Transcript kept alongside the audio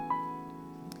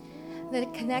The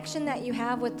connection that you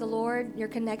have with the Lord, your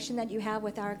connection that you have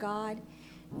with our God,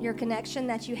 your connection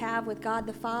that you have with God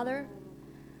the Father,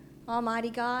 Almighty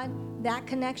God, that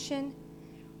connection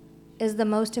is the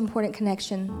most important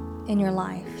connection in your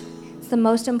life. It's the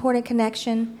most important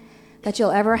connection that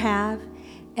you'll ever have,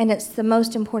 and it's the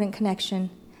most important connection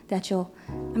that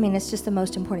it's just the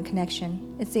most important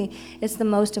connection. It's the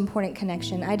most important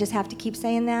connection. I just have to keep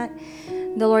saying that.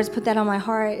 The Lord's put that on my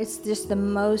heart. It's just the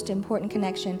most important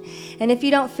connection. And if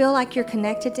you don't feel like you're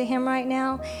connected to Him right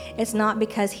now, it's not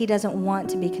because He doesn't want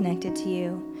to be connected to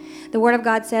you. The Word of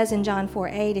God says in John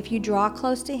 4:8, if you draw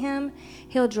close to Him,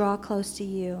 He'll draw close to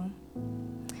you.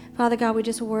 Father God, we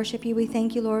just worship you. We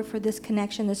thank you, Lord, for this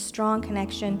connection, this strong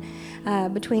connection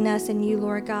between us and you,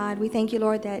 Lord God. We thank you,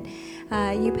 Lord, that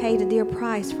you paid a dear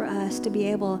price for us to be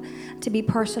able to be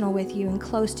personal with you and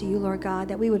close to you, Lord God,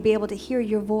 that we would be able to hear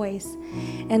your voice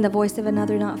and the voice of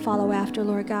another not follow after,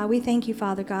 Lord God. We thank you,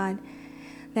 Father God,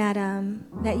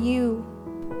 that you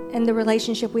and the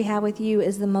relationship we have with you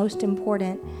is the most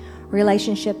important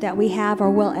relationship that we have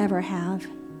or will ever have.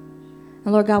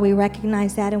 And Lord God, we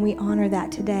recognize that and we honor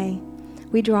that today.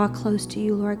 We draw close to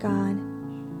you, Lord God.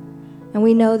 And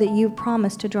we know that you've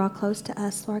promised to draw close to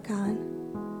us, Lord God.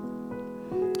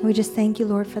 We just thank you,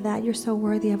 Lord, for that. You're so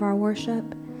worthy of our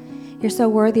worship. You're so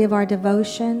worthy of our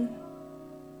devotion,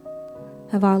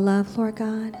 of our love, Lord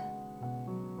God,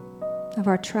 of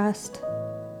our trust.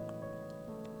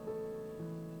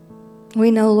 We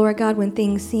know, Lord God, when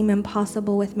things seem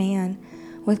impossible with man,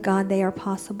 with God they are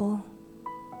possible.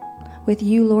 With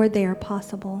you, Lord, they are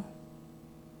possible.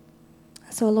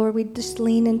 So, Lord, we just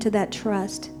lean into that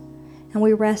trust and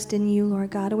we rest in you, Lord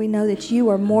God. And we know that you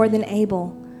are more than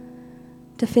able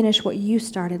to finish what you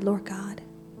started, Lord God.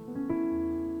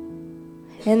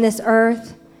 In this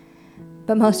earth,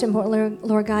 but most importantly,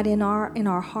 Lord God, in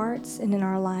our hearts and in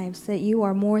our lives, that you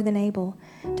are more than able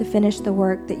to finish the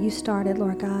work that you started,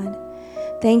 Lord God.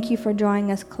 Thank you for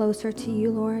drawing us closer to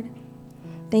you, Lord.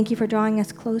 Thank you for drawing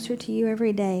us closer to you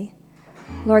every day.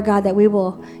 Lord God, that we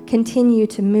will continue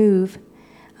to move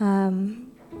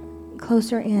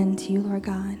closer in to you, Lord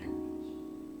God.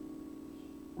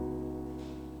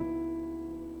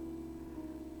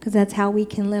 Because that's how we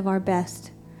can live our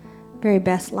very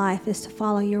best life, is to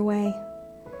follow your way,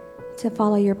 to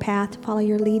follow your path, to follow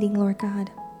your leading, Lord God.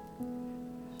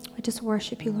 We just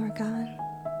worship you, Lord God.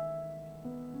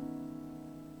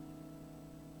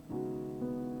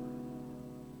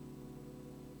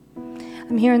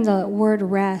 I'm hearing the word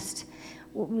rest.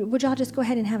 Would y'all just go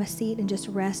ahead and have a seat and just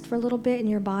rest for a little bit in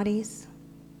your bodies?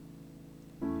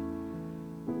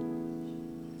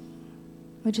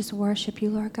 We just worship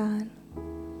you, Lord God.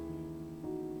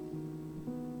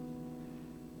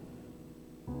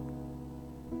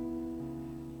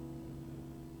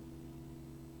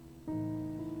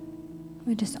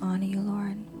 We just honor you,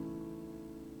 Lord.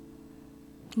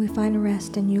 We find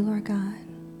rest in you, Lord God.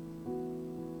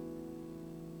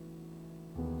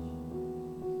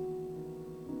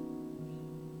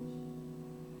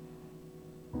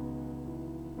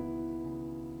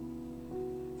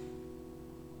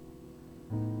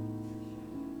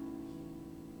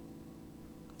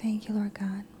 Thank you, Lord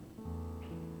God.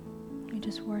 We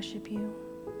just worship you.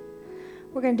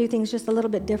 We're going to do things just a little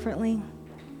bit differently.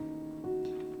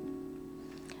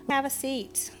 Have a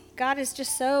seat. God is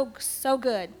just so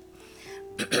good.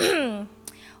 Well,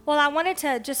 I wanted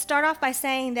to just start off by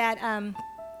saying that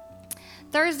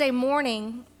Thursday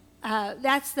morning,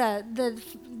 that's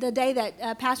the day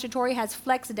that Pastor Tori has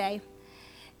Flex Day.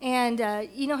 And,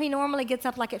 he normally gets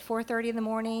up like at 4:30 in the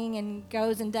morning and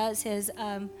goes and does his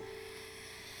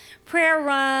prayer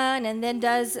run, and then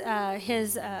does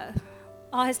his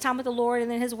all his time with the Lord,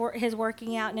 and then his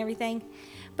working out and everything.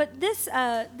 But this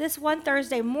one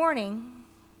Thursday morning,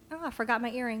 I forgot my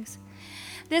earrings.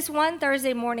 This one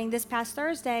Thursday morning, this past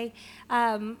Thursday,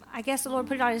 I guess the Lord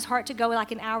put it on his heart to go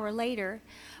like an hour later.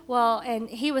 Well, and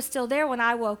he was still there when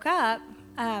I woke up,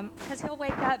 because he'll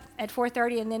wake up at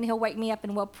 4:30, and then he'll wake me up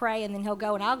and we'll pray, and then he'll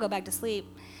go and I'll go back to sleep.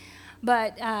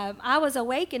 But I was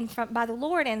awakened by the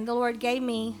Lord, and the Lord gave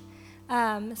me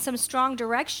some strong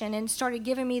direction and started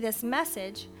giving me this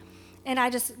message. And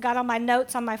I just got on my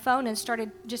notes on my phone and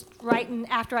started just writing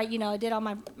after I did all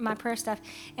my prayer stuff.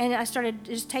 And I started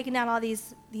just taking down all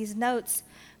these notes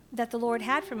that the Lord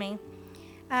had for me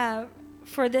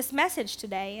for this message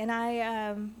today. And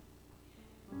I'm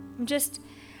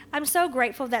so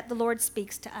grateful that the Lord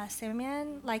speaks to us,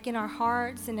 amen? Like in our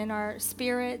hearts and in our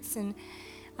spirits. And,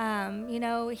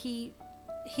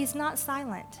 He's not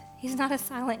silent. He's not a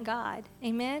silent God,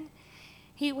 amen?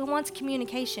 He wants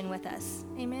communication with us,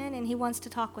 amen? And he wants to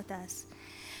talk with us.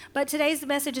 But today's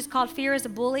message is called Fear is a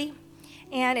Bully.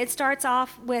 And it starts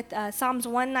off with Psalms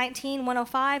 119,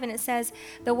 105, and it says,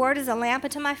 the word is a lamp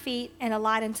unto my feet and a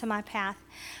light unto my path.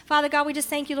 Father God, we just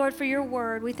thank you, Lord, for your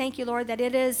word. We thank you, Lord, that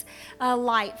it is a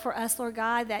light for us, Lord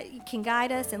God, that can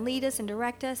guide us and lead us and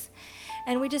direct us.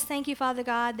 And we just thank you, Father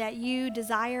God, that you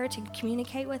desire to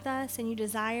communicate with us and you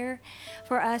desire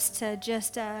for us to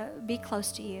just be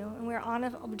close to you. And we're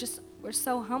honored, we're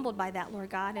so humbled by that, Lord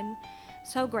God, and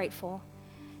so grateful.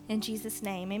 In Jesus'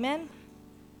 name, amen.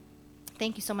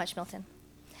 Thank you so much, Milton.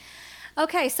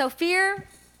 Okay, so fear,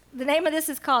 the name of this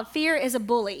is called Fear is a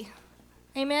Bully.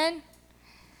 Amen?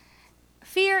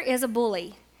 Fear is a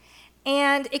bully,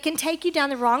 and it can take you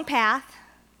down the wrong path.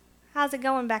 How's it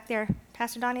going back there?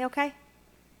 Pastor Donnie, okay?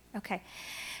 Okay.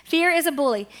 Fear is a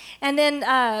bully. And then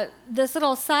this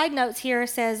little side notes here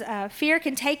says, fear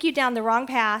can take you down the wrong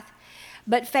path,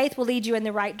 but faith will lead you in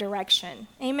the right direction.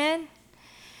 Amen?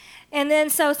 And then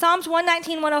so Psalms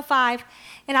 119, 105,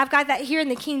 and I've got that here in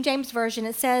the King James Version.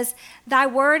 It says, thy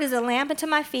word is a lamp unto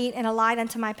my feet and a light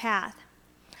unto my path.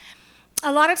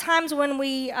 A lot of times when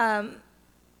we,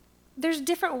 there's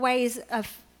different ways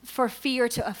for fear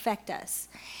to affect us.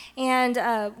 And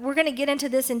we're going to get into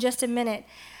this in just a minute.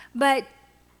 But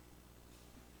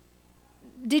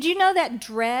did you know that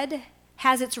dread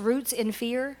has its roots in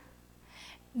fear?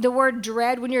 The word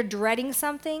dread, when you're dreading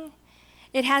something,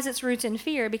 it has its roots in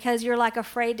fear because you're like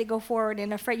afraid to go forward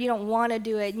and afraid you don't want to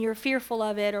do it and you're fearful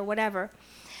of it or whatever.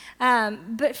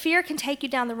 But fear can take you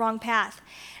down the wrong path.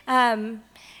 And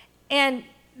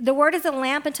the word is a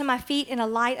lamp unto my feet and a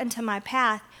light unto my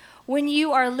path. When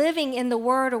you are living in the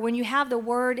word or when you have the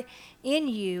word in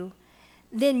you,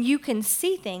 then you can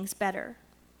see things better.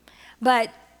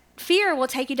 But fear will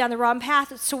take you down the wrong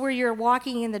path to where you're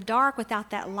walking in the dark without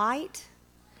that light.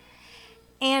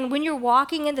 And when you're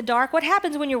walking in the dark, what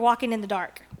happens when you're walking in the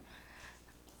dark?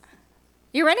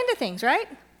 You run into things, right?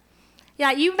 Yeah,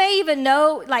 you may even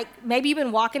know, like maybe you've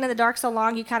been walking in the dark so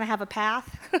long you kind of have a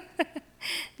path.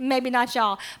 Maybe not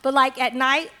y'all. But like at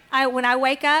night, when I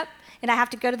wake up and I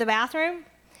have to go to the bathroom,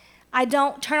 I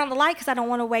don't turn on the light because I don't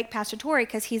want to wake Pastor Torrey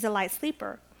because he's a light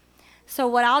sleeper. So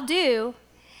what I'll do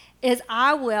is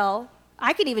I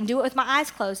can even do it with my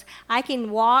eyes closed. I can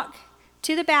walk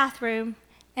to the bathroom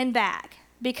and back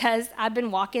because I've been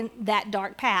walking that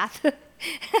dark path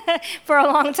for a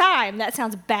long time. That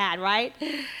sounds bad, right?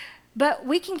 But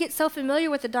we can get so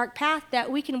familiar with the dark path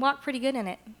that we can walk pretty good in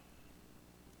it.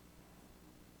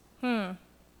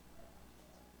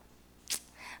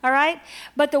 All right?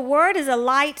 But the word is a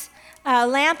light,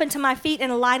 lamp unto my feet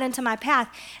and a light unto my path.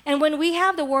 And when we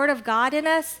have the word of God in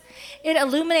us, it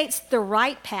illuminates the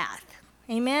right path.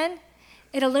 Amen?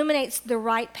 It illuminates the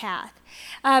right path.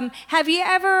 Have you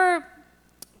ever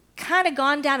kind of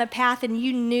gone down a path and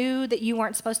you knew that you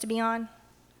weren't supposed to be on?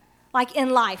 Like in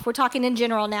life. We're talking in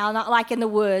general now, not like in the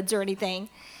woods or anything.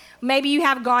 Maybe you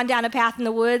have gone down a path in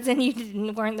the woods and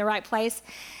you weren't in the right place.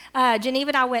 Geneva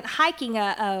and I went hiking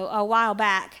a while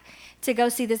back to go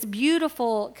see this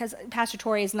beautiful, because Pastor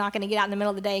Torrey is not going to get out in the middle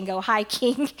of the day and go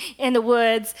hiking in the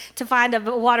woods to find a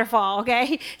waterfall,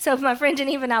 okay? So my friend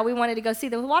Geneva and I, we wanted to go see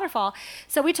the waterfall.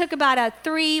 So we took about a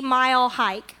 3-mile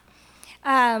hike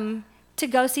to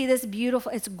go see this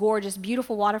beautiful, it's gorgeous,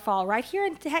 beautiful waterfall right here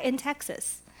in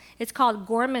Texas. It's called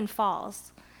Gorman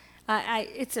Falls.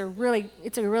 It's a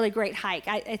really great hike.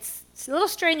 It's a little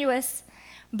strenuous,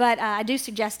 but I do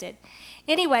suggest it.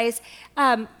 Anyways,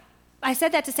 I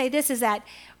said that to say this is that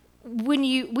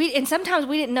and sometimes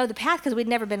we didn't know the path because we'd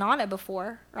never been on it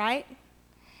before, right?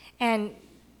 And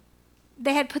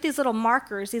they had put these little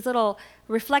markers, these little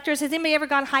reflectors. Has anybody ever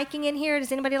gone hiking in here?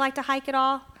 Does anybody like to hike at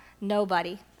all?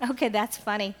 Nobody. Okay, that's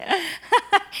funny.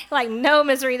 Like, no,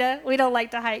 Ms. Rita, we don't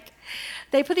like to hike.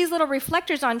 They put these little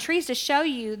reflectors on trees to show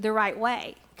you the right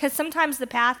way because sometimes the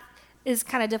path is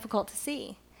kind of difficult to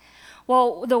see.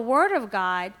 Well, the Word of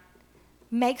God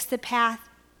makes the path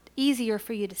easier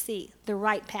for you to see, the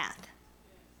right path,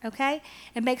 okay?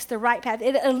 It makes the right path.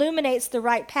 It illuminates the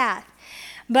right path.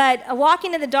 But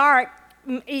walking in the dark,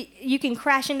 you can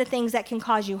crash into things that can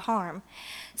cause you harm.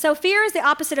 So fear is the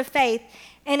opposite of faith,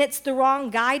 and it's the wrong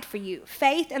guide for you.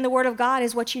 Faith and the Word of God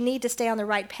is what you need to stay on the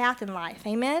right path in life.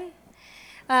 Amen?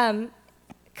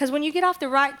 Because when you get off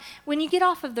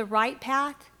of the right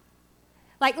path,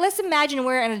 like let's imagine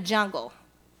we're in a jungle,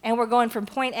 and we're going from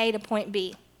point A to point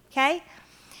B, okay?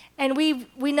 And we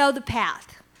know the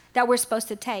path that we're supposed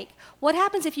to take. What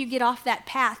happens if you get off that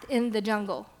path in the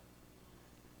jungle?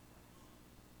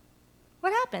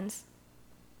 What happens?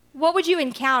 What would you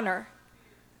encounter?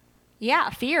 Yeah,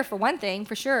 fear for one thing,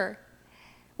 for sure.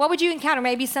 What would you encounter?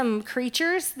 Maybe some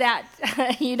creatures that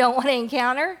you don't want to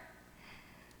encounter?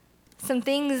 some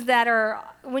things that are,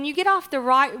 when you get off the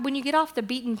right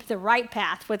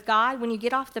path with God, when you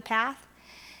get off the path,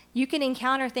 you can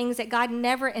encounter things that God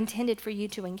never intended for you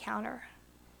to encounter.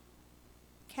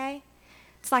 Okay?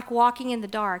 It's like walking in the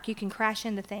dark. You can crash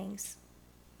into things.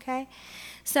 Okay?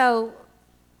 So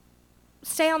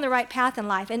stay on the right path in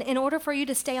life. And in order for you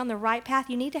to stay on the right path,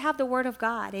 you need to have the Word of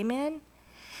God. Amen?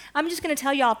 I'm just going to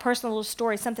tell you all a personal little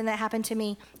story, something that happened to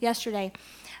me yesterday.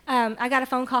 I got a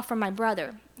phone call from my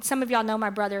brother. Some of y'all know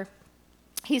my brother.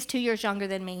 He's 2 years younger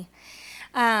than me.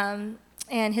 And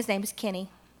his name is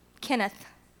Kenneth,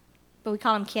 but we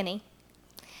call him Kenny.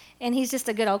 And he's just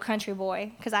a good old country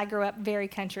boy, because I grew up very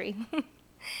country.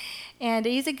 And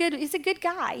he's a good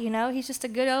guy, you know. He's just a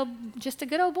good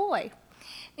old boy.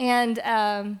 And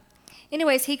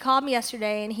anyways, he called me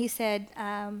yesterday and he said,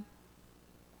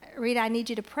 Rita, I need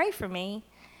you to pray for me,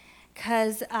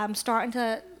 because I'm starting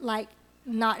to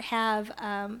not have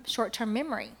short-term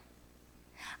memory.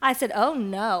 I said, oh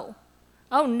no,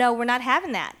 we're not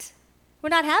having that. We're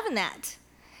not having that,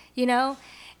 you know.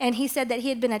 And he said that he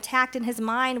had been attacked in his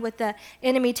mind with the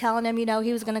enemy telling him, you know,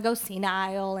 he was going to go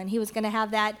senile and he was going to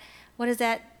have that, what is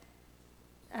that?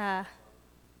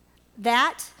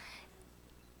 That,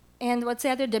 and what's the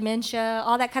other, dementia,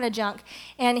 all that kind of junk.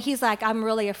 And he's like, I'm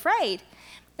really afraid.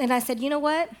 And I said, you know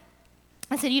what?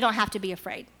 I said, you don't have to be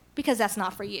afraid, because that's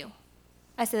not for you.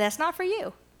 I said, that's not for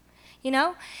you, you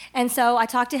know? And so I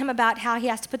talked to him about how he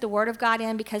has to put the Word of God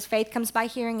in, because faith comes by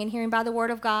hearing and hearing by the Word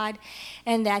of God,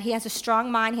 and that he has a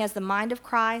strong mind. He has the mind of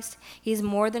Christ. He's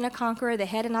more than a conqueror, the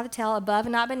head and not the tail, above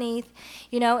and not beneath,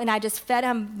 you know? And I just fed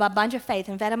him a bunch of faith.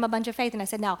 And I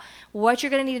said, now, what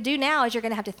you're going to need to do now is you're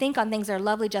going to have to think on things that are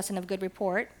lovely, just, and of good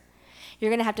report. You're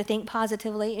going to have to think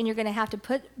positively, and you're going to have to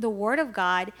put the Word of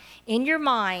God in your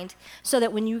mind, so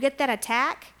that when you get that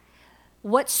attack,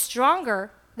 what's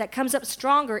stronger, that comes up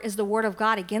stronger, is the Word of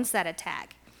God against that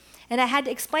attack. And I had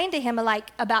to explain to him,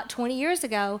 about 20 years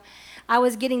ago, I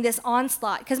was getting this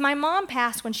onslaught, because my mom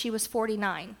passed when she was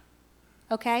 49,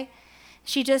 okay?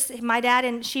 My dad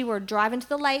and she were driving to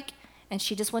the lake, and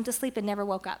she just went to sleep and never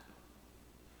woke up,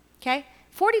 okay?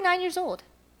 49 years old.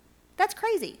 That's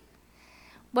crazy.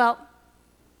 Well,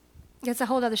 that's a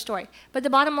whole other story. But the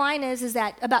bottom line is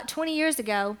that about 20 years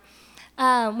ago,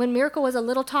 when Miracle was a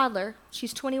little toddler,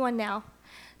 she's 21 now,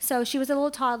 so she was a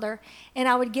little toddler, and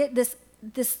I would get this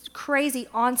crazy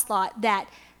onslaught that,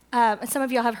 some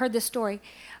of y'all have heard this story,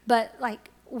 but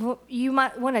you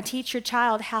might want to teach your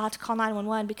child how to call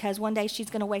 911, because one day she's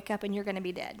going to wake up and you're going to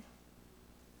be dead.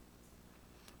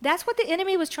 That's what the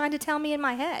enemy was trying to tell me in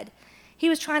my head. He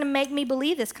was trying to make me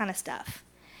believe this kind of stuff.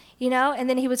 You know, and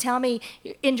then he would tell me,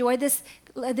 enjoy this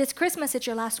Christmas, it's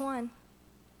your last one.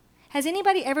 Has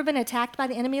anybody ever been attacked by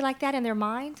the enemy like that in their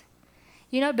mind?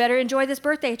 You know, better enjoy this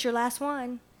birthday, it's your last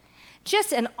one.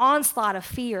 Just an onslaught of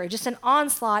fear, just an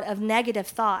onslaught of negative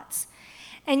thoughts.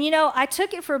 And, you know, I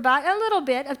took it for about a little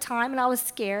bit of time, and I was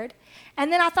scared.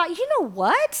 And then I thought, you know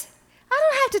what? I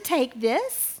don't have to take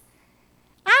this.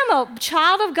 I'm a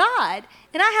child of God,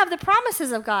 and I have the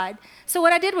promises of God. So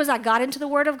what I did was I got into the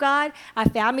Word of God. I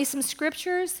found me some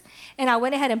scriptures, and I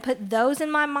went ahead and put those in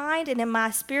my mind and in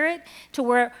my spirit, to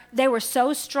where they were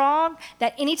so strong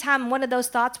that anytime one of those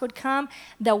thoughts would come,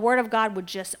 the Word of God would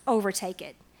just overtake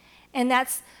it. And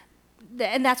that's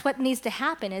what needs to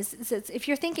happen is if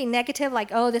you're thinking negative, like,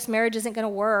 oh, this marriage isn't going to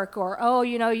work, or, oh,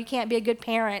 you know, you can't be a good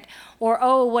parent, or,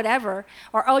 oh, whatever,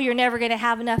 or, oh, you're never going to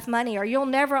have enough money, or you'll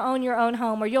never own your own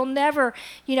home, or you'll never,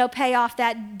 you know, pay off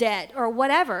that debt, or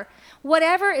whatever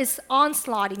is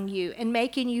onslaughting you and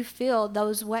making you feel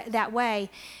that way,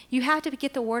 you have to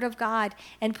get the Word of God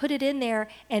and put it in there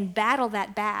and battle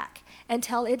that back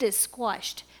until it is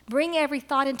squashed. Bring every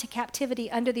thought into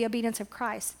captivity under the obedience of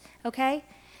Christ, okay?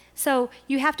 So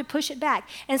you have to push it back.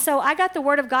 And so I got the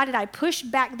Word of God, and I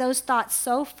pushed back those thoughts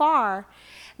so far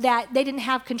that they didn't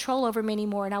have control over me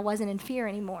anymore, and I wasn't in fear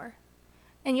anymore.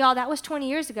 And y'all, that was 20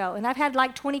 years ago, and I've had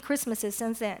 20 Christmases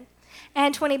since then,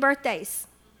 and 20 birthdays.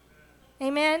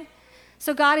 Amen?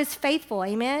 So God is faithful,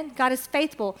 amen? God is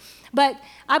faithful. But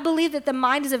I believe that the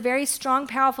mind is a very strong,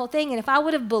 powerful thing, and if I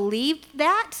would have believed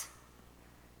that,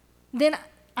 then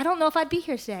I don't know if I'd be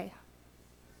here today,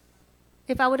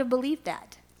 if I would have believed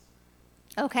that.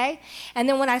 Okay? And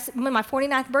then when my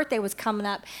 49th birthday was coming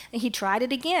up, he tried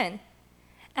it again.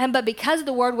 But because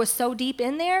the Word was so deep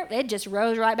in there, it just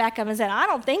rose right back up and said, I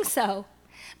don't think so.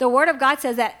 The Word of God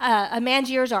says that a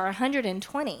man's years are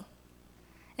 120.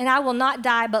 And I will not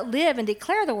die, but live and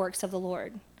declare the works of the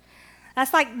Lord.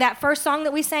 That's like that first song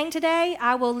that we sang today,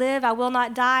 I will live, I will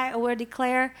not die, I will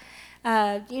declare.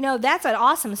 That's an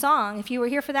awesome song. If you were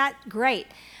here for that, great.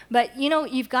 But,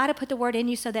 you've got to put the word in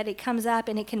you so that it comes up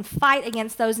and it can fight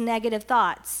against those negative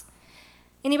thoughts.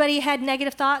 Anybody had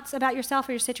negative thoughts about yourself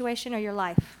or your situation or your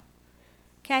life?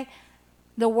 Okay?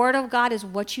 The word of God is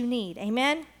what you need.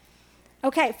 Amen?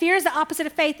 Okay, fear is the opposite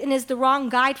of faith and is the wrong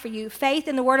guide for you. Faith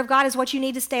in the word of God is what you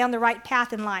need to stay on the right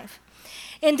path in life.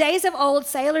 In days of old,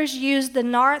 sailors used the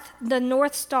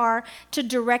North Star to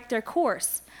direct their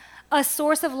course. A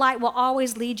source of light will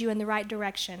always lead you in the right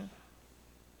direction.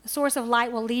 A source of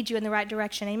light will lead you in the right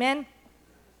direction. Amen?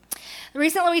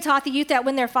 Recently, we taught the youth that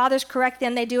when their fathers correct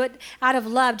them, they do it out of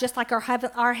love, just like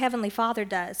our Heavenly Father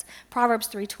does. Proverbs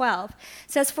 3:12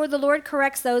 says, "For the Lord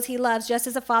corrects those he loves, just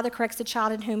as a father corrects the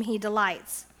child in whom he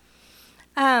delights."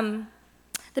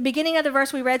 The beginning of the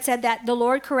verse we read said that the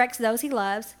Lord corrects those he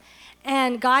loves,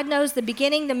 and God knows the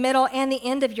beginning, the middle, and the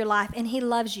end of your life, and he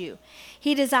loves you.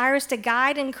 He desires to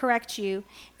guide and correct you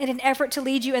in an effort to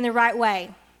lead you in the right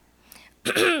way.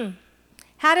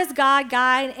 How does God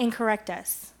guide and correct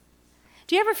us?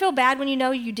 Do you ever feel bad when you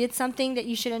know you did something that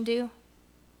you shouldn't do?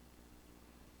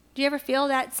 Do you ever feel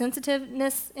that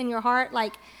sensitiveness in your heart?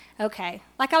 Like, okay.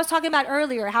 Like I was talking about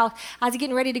earlier, how I was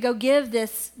getting ready to go give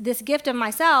this gift of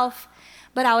myself,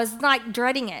 but I was like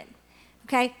dreading it.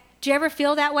 Okay? Do you ever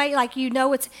feel that way? Like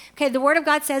it's, okay, the Word of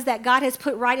God says that God has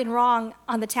put right and wrong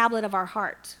on the tablet of our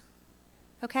heart.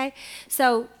 Okay?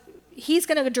 So he's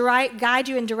going to guide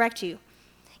you and direct you.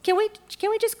 Can we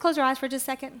just close our eyes for just a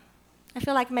second? I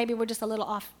feel like maybe we're just a little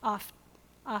off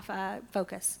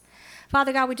focus.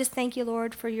 Father God, we just thank you,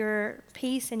 Lord, for your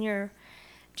peace and your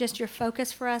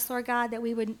focus for us, Lord God, that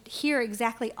we would hear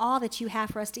exactly all that you have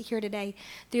for us to hear today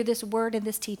through this word and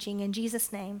this teaching. In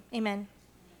Jesus' name, amen.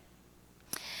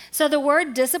 So the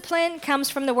word discipline comes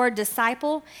from the word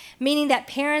disciple, meaning that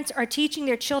parents are teaching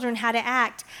their children how to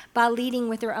act by leading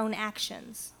with their own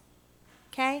actions.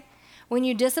 Okay? When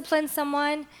you discipline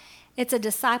someone, it's a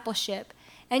discipleship,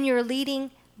 and you're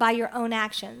leading by your own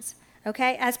actions.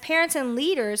 Okay? As parents and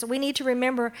leaders, we need to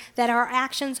remember that our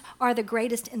actions are the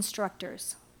greatest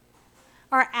instructors.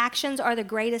 Our actions are the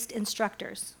greatest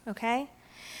instructors. Okay?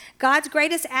 God's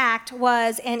greatest act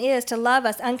was and is to love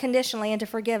us unconditionally and to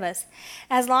forgive us.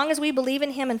 As long as we believe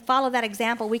in him and follow that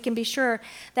example, we can be sure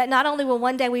that not only will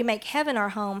one day we make heaven our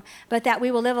home, but that we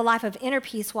will live a life of inner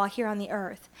peace while here on the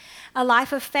earth. A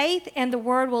life of faith and the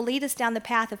word will lead us down the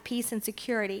path of peace and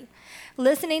security.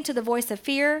 Listening to the voice of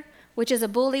fear, which is a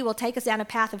bully, will take us down a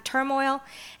path of turmoil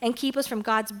and keep us from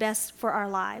God's best for our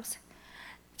lives.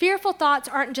 Fearful thoughts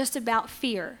aren't just about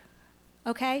fear.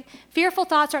 Okay? Fearful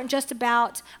thoughts aren't just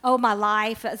about, oh, my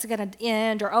life is going to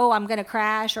end, or oh, I'm going to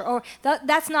crash, or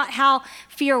that's not how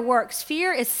fear works.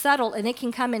 Fear is subtle, and it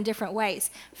can come in different ways.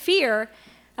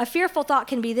 A fearful thought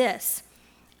can be this: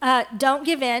 don't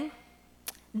give in,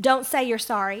 don't say you're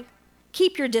sorry,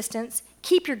 keep your distance,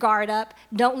 keep your guard up,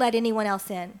 don't let anyone else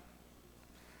in.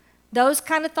 Those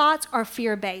kind of thoughts are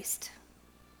fear-based.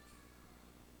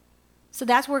 So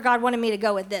that's where God wanted me to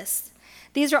go with this.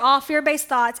 These are all fear-based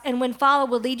thoughts, and when followed,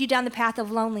 will lead you down the path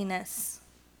of loneliness.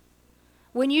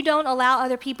 When you don't allow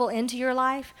other people into your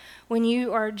life, when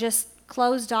you are just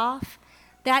closed off,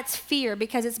 that's fear,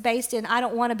 because it's based in, I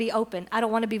don't want to be open, I don't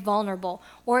want to be vulnerable.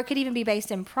 Or it could even be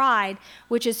based in pride,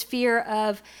 which is fear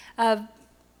of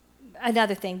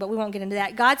another thing, but we won't get into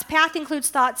that. God's path includes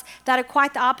thoughts that are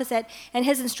quite the opposite, and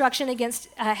his instruction against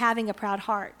having a proud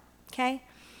heart. Okay?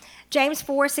 James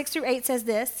 4:6-8 says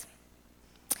this.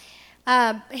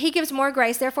 He gives more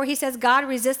grace. Therefore, he says, God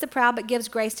resists the proud but gives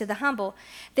grace to the humble.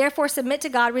 Therefore, submit to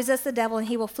God, resist the devil, and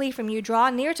he will flee from you. Draw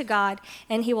near to God,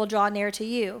 and he will draw near to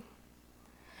you.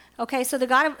 Okay, so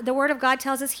the Word of God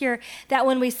tells us here that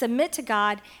when we submit to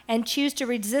God and choose to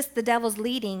resist the devil's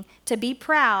leading to be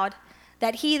proud,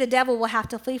 that he, the devil, will have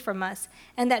to flee from us,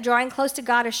 and that drawing close to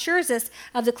God assures us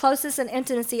of the closeness and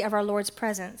intimacy of our Lord's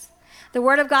presence. The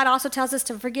Word of God also tells us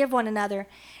to forgive one another,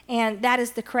 and that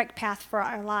is the correct path for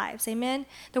our lives. Amen?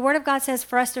 The Word of God says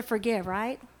for us to forgive,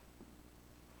 right?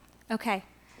 Okay.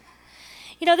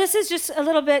 This is just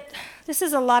this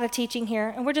is a lot of teaching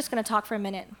here, and we're just going to talk for a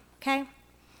minute, okay?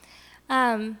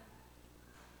 The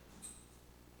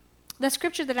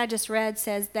scripture that I just read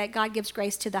says that God gives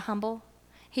grace to the humble.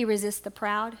 He resists the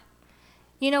proud.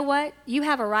 You know what? You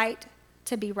have a right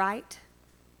to be right,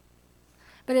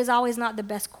 but it is always not the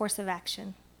best course of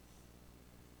action.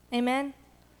 Amen?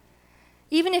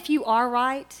 Even if you are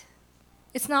right,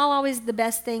 it's not always the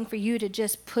best thing for you to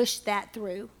just push that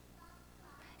through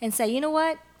and say, you know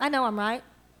what? I know I'm right.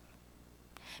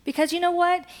 Because you know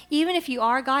what? Even if you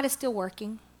are, God is still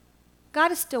working. God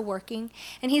is still working,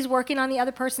 and he's working on the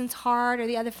other person's heart or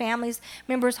the other family's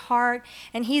member's heart,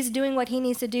 and he's doing what he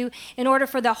needs to do in order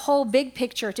for the whole big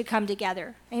picture to come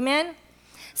together. Amen?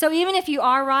 So even if you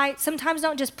are right, sometimes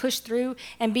don't just push through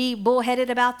and be bullheaded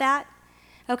about that,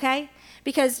 okay?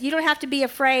 Because you don't have to be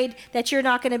afraid that you're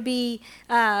not going to be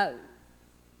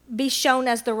shown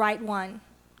as the right one,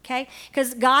 okay?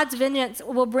 Because God's vengeance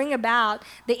will bring about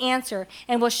the answer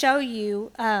and will show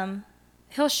you,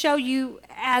 he'll show you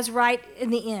as right in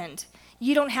the end.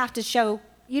 You don't have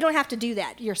to do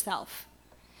that yourself.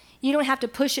 You don't have to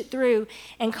push it through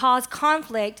and cause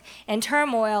conflict and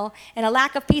turmoil and a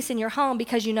lack of peace in your home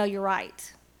because you know you're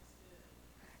right.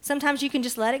 Sometimes you can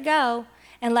just let it go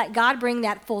and let God bring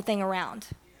that full thing around.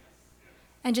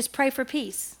 And just pray for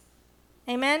peace.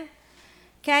 Amen?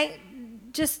 Okay?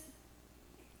 Just,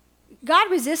 God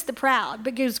resists the proud,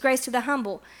 but gives grace to the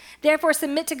humble. Therefore,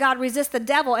 submit to God, resist the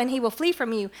devil, and he will flee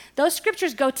from you. Those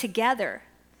scriptures go together.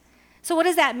 So what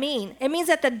does that mean? It means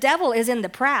that the devil is in the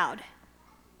proud.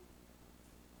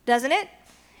 Doesn't it?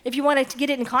 If you want to get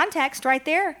it in context right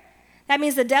there, that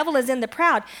means the devil is in the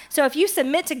proud. So if you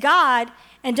submit to God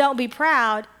and don't be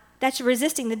proud, that's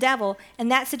resisting the devil,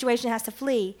 and that situation has to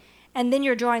flee. And then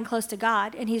you're drawing close to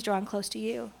God, and he's drawing close to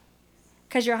you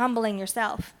because you're humbling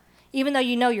yourself, even though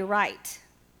you know you're right.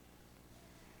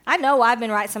 I know I've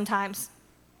been right sometimes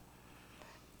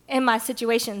in my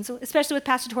situations, especially with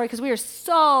Pastor Tori, because we are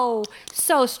so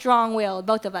strong-willed,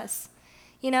 both of us,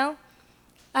 you know?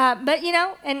 But, you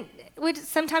know, and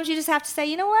sometimes you just have to say,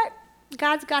 you know what?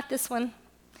 God's got this one.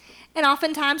 And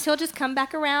oftentimes he'll just come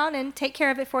back around and take care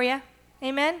of it for you.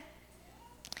 Amen?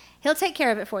 He'll take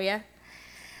care of it for you.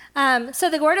 So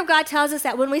the Word of God tells us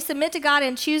that when we submit to God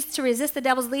and choose to resist the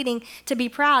devil's leading to be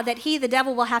proud, that the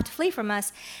devil, will have to flee from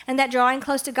us, and that drawing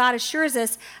close to God assures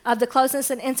us of the closeness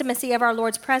and intimacy of our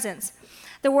Lord's presence.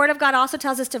 The Word of God also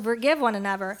tells us to forgive one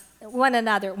another, and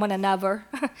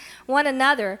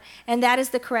that is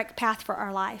the correct path for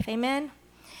our life. Amen?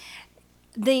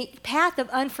 The path of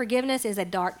unforgiveness is a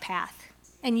dark path,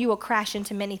 and you will crash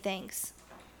into many things.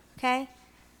 Okay?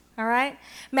 All right?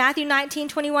 Matthew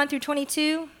 19:21 through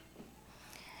 22.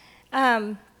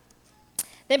 Then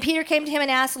Peter came to him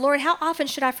and asked, Lord, how often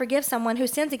should I forgive someone who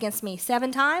sins against me?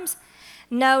 7 times?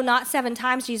 No, not 7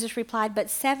 times, Jesus replied, but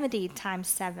 70 times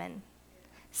 7.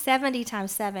 70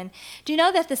 times 7. Do you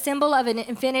know that the symbol of an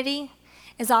infinity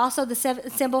is also the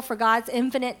symbol for God's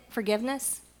infinite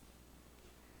forgiveness?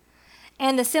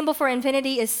 And the symbol for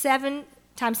infinity is 7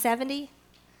 times 70.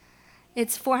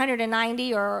 It's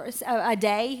 490 or a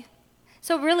day.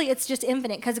 So really it's just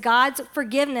infinite because God's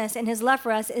forgiveness and his love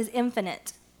for us is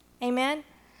infinite. Amen?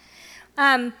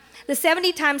 The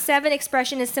 70 times 7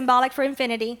 expression is symbolic for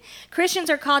infinity. Christians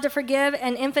are called to forgive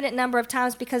an infinite number of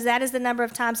times because that is the number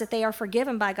of times that they are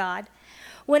forgiven by God.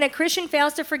 When a Christian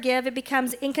fails to forgive, it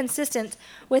becomes inconsistent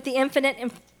with the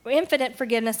infinite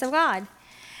forgiveness of God.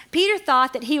 Peter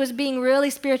thought that he was being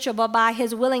really spiritual by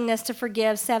his willingness to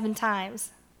forgive 7 times,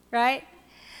 right?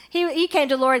 He came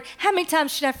to the Lord, how many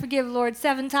times should I forgive, Lord?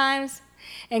 7 times?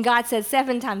 And God said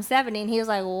 7 times 70, and he was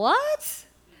like, what?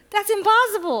 That's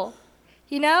impossible.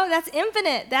 You know, that's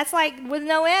infinite. That's like with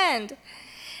no end.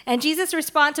 And Jesus'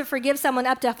 response to forgive someone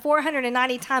up to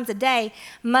 490 times a day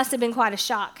must have been quite a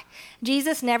shock.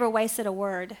 Jesus never wasted a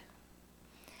word.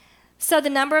 So the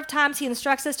number of times he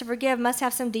instructs us to forgive must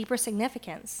have some deeper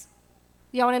significance.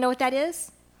 You want to know what that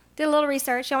is? Did a little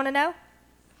research. You want to know?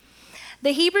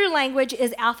 The Hebrew language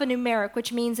is alphanumeric,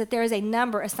 which means that there is a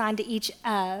number assigned to each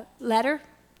letter,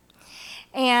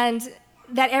 and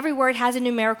that every word has a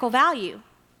numerical value,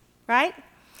 right?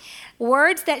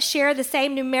 Words that share the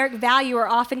same numeric value are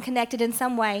often connected in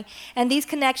some way, and these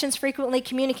connections frequently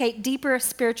communicate deeper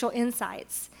spiritual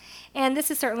insights. And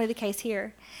this is certainly the case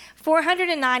here.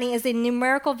 490 is the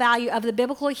numerical value of the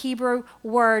biblical Hebrew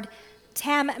word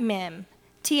tamim,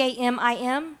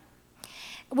 T-A-M-I-M,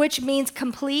 which means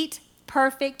complete,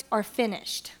 perfect, or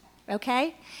finished,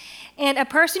 okay? And a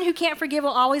person who can't forgive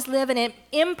will always live in an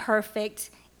imperfect,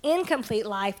 incomplete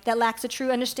life that lacks a true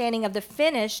understanding of the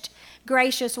finished,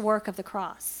 gracious work of the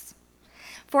cross.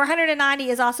 490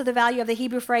 is also the value of the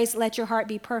Hebrew phrase, let your heart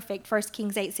be perfect, 1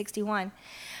 Kings 8:61.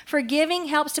 Forgiving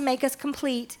helps to make us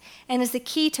complete and is the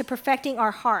key to perfecting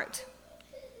our heart.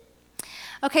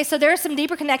 Okay, so there are some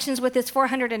deeper connections with this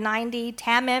 490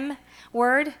 tamim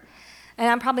word. And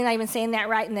I'm probably not even saying that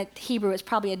right in the Hebrew. It's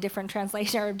probably a different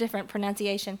translation or a different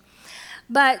pronunciation.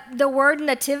 But the word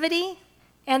nativity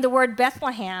and the word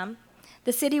Bethlehem,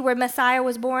 the city where Messiah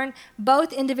was born,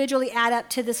 both individually add up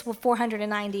to this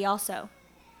 490 also.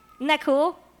 Isn't that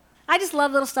cool? I just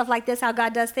love little stuff like this, how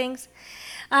God does things.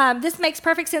 This makes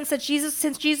perfect sense that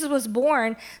since Jesus was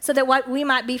born so that we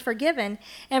might be forgiven.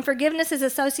 And forgiveness is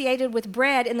associated with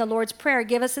bread in the Lord's Prayer.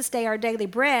 Give us this day our daily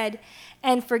bread,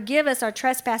 and forgive us our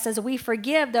trespasses. We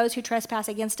forgive those who trespass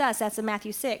against us. That's in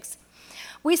Matthew 6.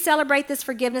 We celebrate this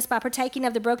forgiveness by partaking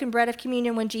of the broken bread of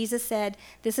communion when Jesus said,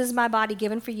 "This is my body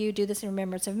given for you. Do this in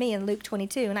remembrance of me," in Luke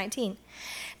 22:19.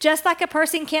 Just like a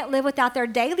person can't live without their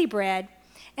daily bread,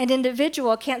 an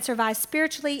individual can't survive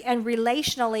spiritually and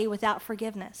relationally without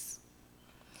forgiveness.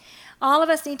 All of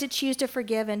us need to choose to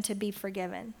forgive and to be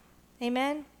forgiven.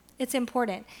 Amen? It's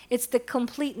important. It's the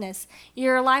completeness.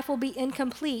 Your life will be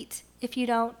incomplete if you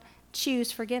don't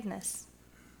choose forgiveness.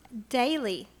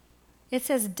 Daily. It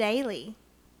says daily.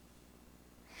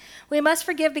 We must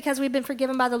forgive because we've been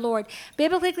forgiven by the Lord.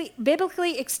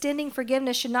 Biblically extending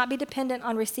forgiveness should not be dependent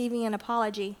on receiving an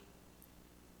apology.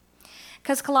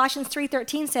 Because Colossians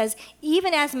 3:13 says,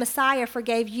 even as Messiah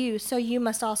forgave you, so you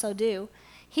must also do.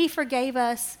 He forgave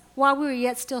us while we were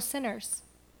yet still sinners.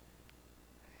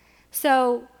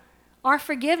 So our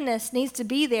forgiveness needs to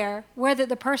be there whether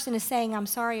the person is saying, "I'm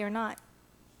sorry" or not.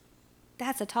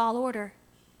 That's a tall order.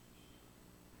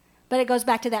 But it goes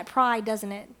back to that pride,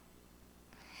 doesn't it?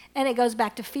 And it goes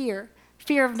back to fear.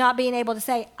 Fear of not being able to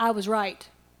say, "I was right."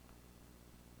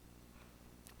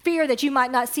 Fear that you might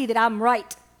not see that I'm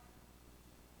right.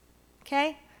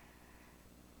 Okay?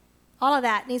 All of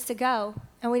that needs to go.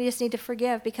 And we just need to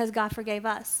forgive because God forgave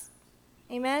us.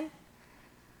 Amen?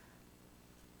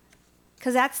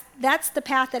 Because that's the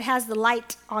path that has the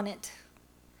light on it.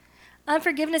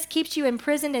 Unforgiveness keeps you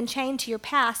imprisoned and chained to your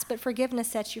past, but forgiveness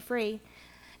sets you free.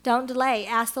 Don't delay.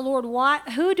 Ask the Lord,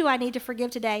 who do I need to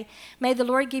forgive today? May the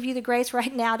Lord give you the grace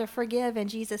right now to forgive in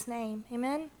Jesus' name.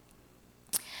 Amen?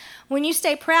 When you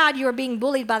stay proud, you are being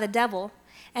bullied by the devil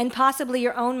and possibly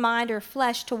your own mind or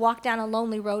flesh to walk down a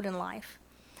lonely road in life.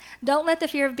 Don't let the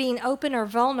fear of being open or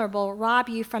vulnerable rob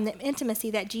you from the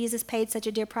intimacy that Jesus paid such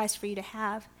a dear price for you to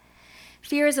have.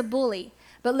 Fear is a bully,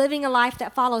 but living a life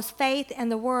that follows faith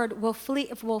and the word will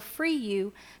free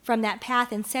you from that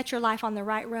path and set your life on the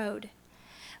right road.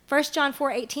 1 John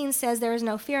 4:18 says there is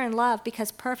no fear in love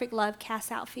because perfect love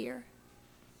casts out fear.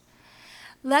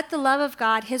 Let the love of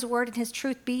God, his word, and his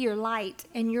truth be your light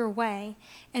and your way.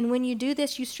 And when you do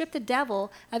this, you strip the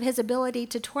devil of his ability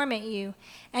to torment you,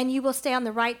 and you will stay on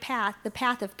the right path, the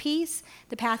path of peace,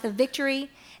 the path of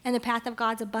victory, and the path of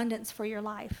God's abundance for your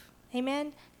life.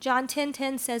 Amen? John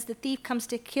 10:10 says the thief comes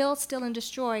to kill, steal, and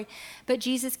destroy, but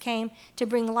Jesus came to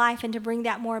bring life and to bring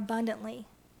that more abundantly.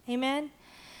 Amen?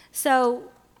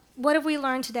 So what have we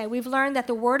learned today? We've learned that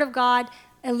the Word of God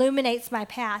illuminates my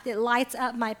path. It lights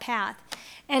up my path.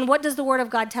 And what does the Word of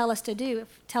God tell us to do? It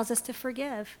tells us to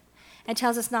forgive. It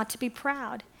tells us not to be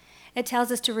proud. It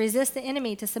tells us to resist the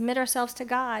enemy, to submit ourselves to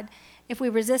God. If we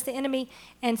resist the enemy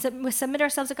and submit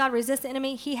ourselves to God, resist the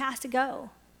enemy, he has to go.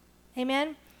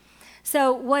 Amen?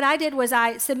 So what I did was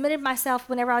I submitted myself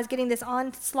whenever I was getting this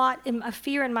onslaught of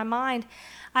fear in my mind.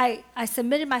 I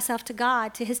submitted myself to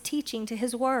God, to his teaching, to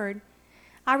his word.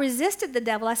 I resisted the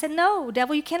devil. I said, "No,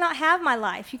 devil, you cannot have my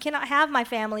life. You cannot have my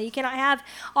family. You cannot have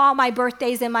all my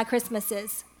birthdays and my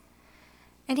Christmases."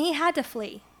 And he had to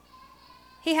flee.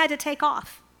 He had to take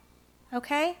off.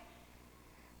 Okay?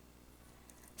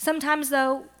 Sometimes,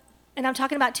 though, and I'm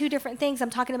talking about two different things. I'm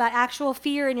talking about actual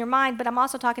fear in your mind, but I'm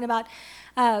also talking about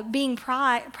being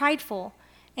prideful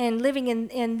and living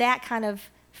in that kind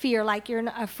of fear, like you're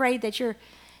afraid that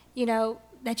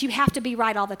that you have to be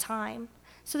right all the time.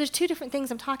 So there's two different things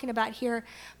I'm talking about here,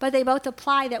 but they both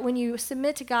apply that when you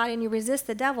submit to God and you resist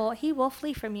the devil, he will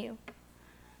flee from you.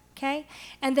 Okay?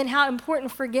 And then how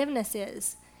important forgiveness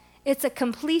is. It's a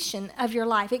completion of your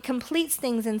life. It completes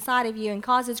things inside of you and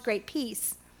causes great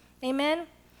peace. Amen?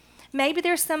 Maybe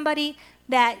there's somebody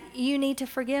that you need to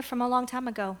forgive from a long time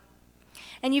ago,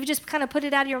 and you've just kind of put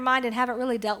it out of your mind and haven't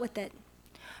really dealt with it.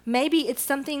 Maybe it's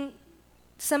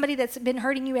somebody that's been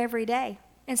hurting you every day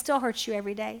and still hurts you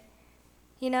every day.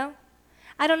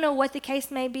 I don't know what the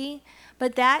case may be,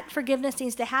 but that forgiveness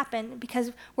needs to happen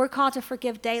because we're called to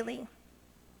forgive daily.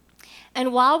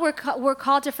 And while we're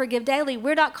called to forgive daily,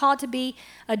 we're not called to be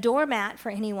a doormat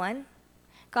for anyone.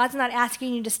 God's not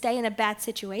asking you to stay in a bad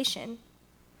situation,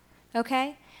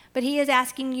 okay? But he is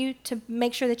asking you to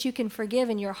make sure that you can forgive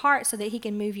in your heart so that he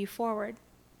can move you forward.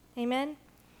 Amen?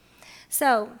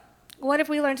 So what have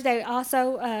we learned today?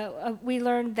 Also, we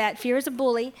learned that fear is a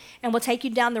bully and will take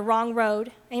you down the wrong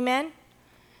road. Amen?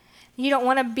 You don't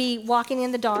want to be walking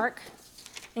in the dark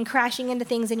and crashing into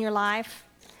things in your life.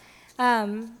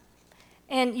 And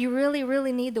you really,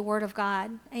 really need the Word of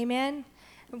God. Amen?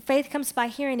 Faith comes by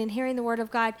hearing, and hearing the word of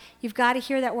God. You've got to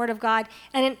hear that word of God.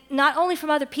 And not only from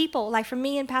other people, like from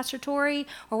me and Pastor Tori,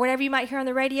 or whatever you might hear on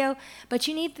the radio, but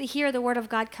you need to hear the word of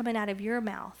God coming out of your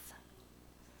mouth.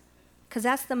 Because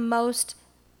that's the most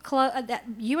that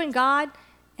you and God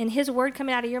and his word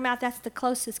coming out of your mouth, that's the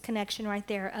closest connection right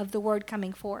there of the word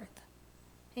coming forth.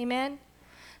 Amen?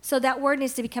 So that word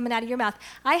needs to be coming out of your mouth.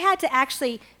 I had to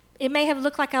actually, it may have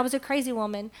looked like I was a crazy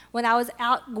woman when I was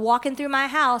out walking through my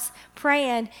house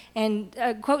praying and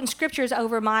quoting scriptures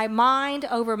over my mind,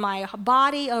 over my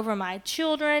body, over my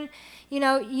children. You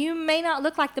know, you may not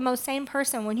look like the most sane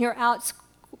person when you're out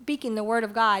speaking the word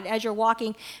of God as you're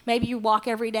walking. Maybe you walk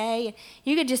every day.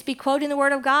 You could just be quoting the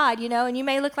word of God, you know, and you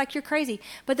may look like you're crazy.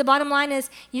 But the bottom line is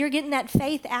you're getting that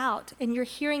faith out and you're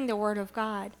hearing the word of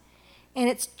God. And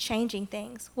it's changing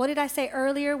things. What did I say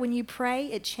earlier? When you pray,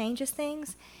 it changes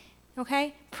things.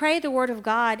 Okay? Pray the word of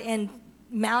God and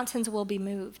mountains will be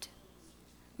moved.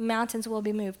 Mountains will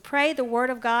be moved. Pray the word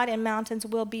of God and mountains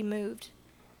will be moved.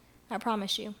 I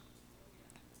promise you.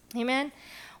 Amen?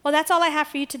 Well, that's all I have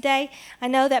for you today. I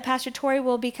know that Pastor Tori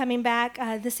will be coming back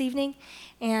this evening,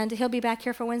 and he'll be back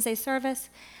here for Wednesday service.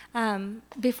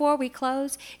 Before we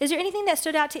close, is there anything that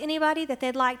stood out to anybody that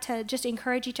they'd like to just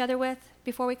encourage each other with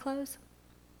before we close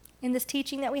in this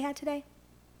teaching that we had today?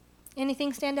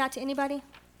 Anything stand out to anybody?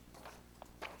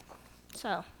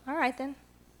 So, all right then.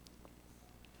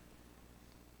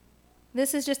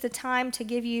 This is just a time to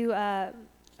give you a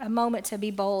moment to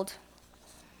be bold.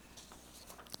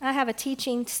 I have a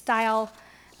teaching style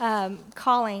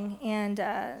calling, and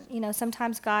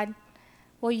sometimes God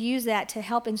will use that to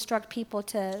help instruct people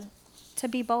to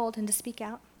be bold and to speak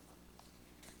out.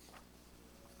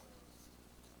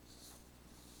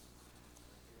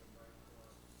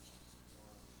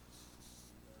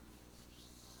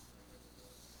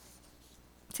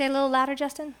 Say a little louder,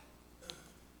 Justin.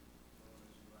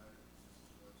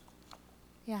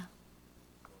 Yeah.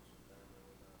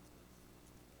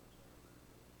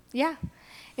 Yeah.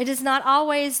 It is not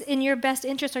always in your best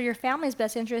interest or your family's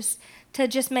best interest to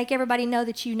just make everybody know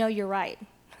that you know you're right.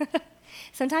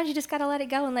 Sometimes you just got to let it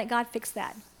go and let God fix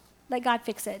that. Let God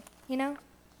fix it, you know?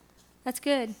 That's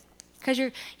good. Because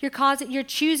you're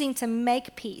choosing to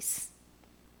make peace.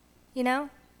 You know?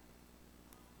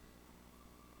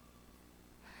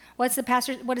 What does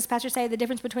Pastor say? The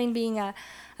difference between being a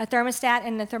thermostat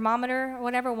and a thermometer or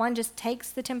whatever, one just takes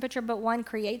the temperature, but one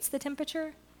creates the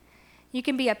temperature. You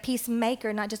can be a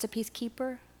peacemaker, not just a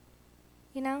peacekeeper.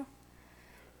 You know?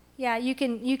 Yeah, you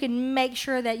can make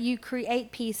sure that you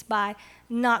create peace by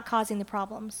not causing the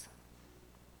problems.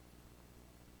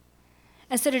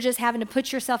 Instead of just having to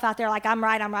put yourself out there like, I'm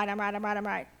right.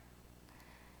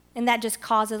 And that just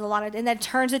causes and that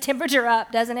turns the temperature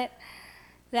up, doesn't it?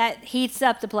 That heats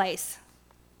up the place.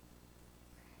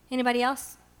 Anybody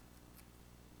else?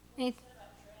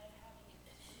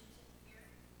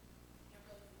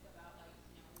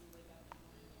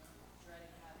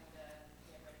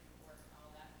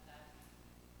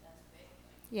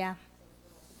 Yeah.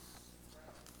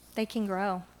 They can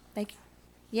grow.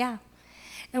 Yeah.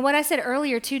 And what I said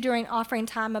earlier, too, during offering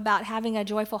time about having a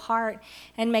joyful heart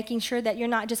and making sure that you're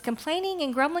not just complaining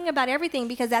and grumbling about everything,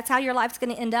 because that's how your life's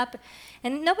going to end up.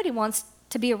 And nobody wants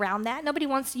to be around that. You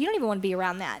don't even want to be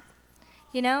around that.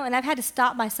 You know, and I've had to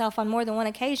stop myself on more than one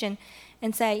occasion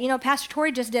and say, you know, Pastor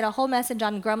Tori just did a whole message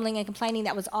on grumbling and complaining.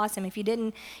 That was awesome. If you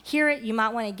didn't hear it, you might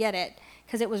want to get it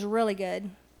because it was really good.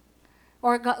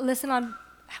 Or listen on,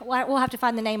 we'll have to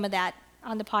find the name of that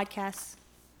on the podcast.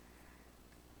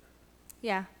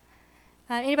 Yeah.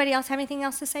 Anybody else have anything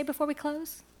else to say before we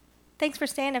close? Thanks for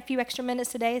staying a few extra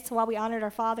minutes today. So while we honored our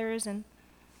fathers and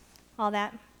all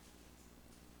that.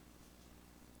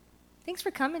 Thanks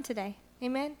for coming today.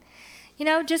 Amen. You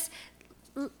know, just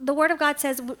the Word of God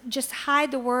says, just hide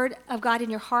the Word of God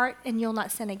in your heart and you'll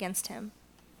not sin against Him.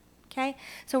 Okay?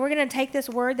 So we're going to take this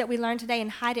word that we learned today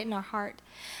and hide it in our heart.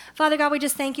 Father God, we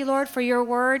just thank you, Lord, for your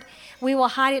word. We will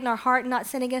hide it in our heart and not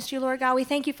sin against you, Lord God. We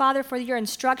thank you, Father, for your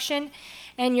instruction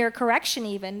and your correction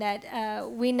even,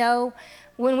 that we know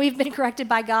when we've been corrected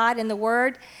by God in the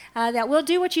word, that we'll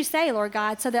do what you say, Lord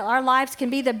God, so that our lives can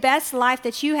be the best life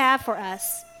that you have for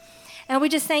us. And we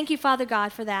just thank you, Father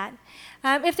God, for that.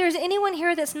 If there's anyone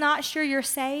here that's not sure you're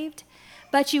saved,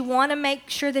 but you want to make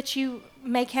sure that you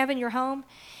make heaven your home,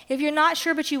 if you're not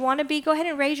sure but you want to be, go ahead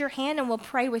and raise your hand and we'll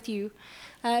pray with you.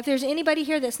 If there's anybody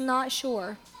here that's not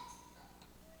sure.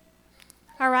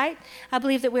 All right? I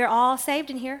believe that we're all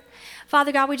saved in here.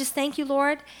 Father God, we just thank you,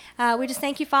 Lord. We just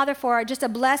thank you, Father, for just a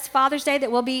blessed Father's Day,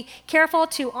 that we'll be careful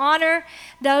to honor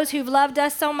those who've loved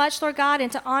us so much, Lord God,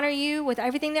 and to honor you with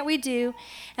everything that we do.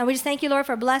 And we just thank you, Lord,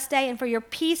 for a blessed day and for your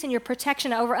peace and your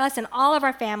protection over us and all of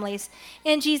our families.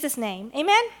 In Jesus' name,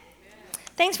 amen.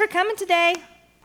 Thanks for coming today.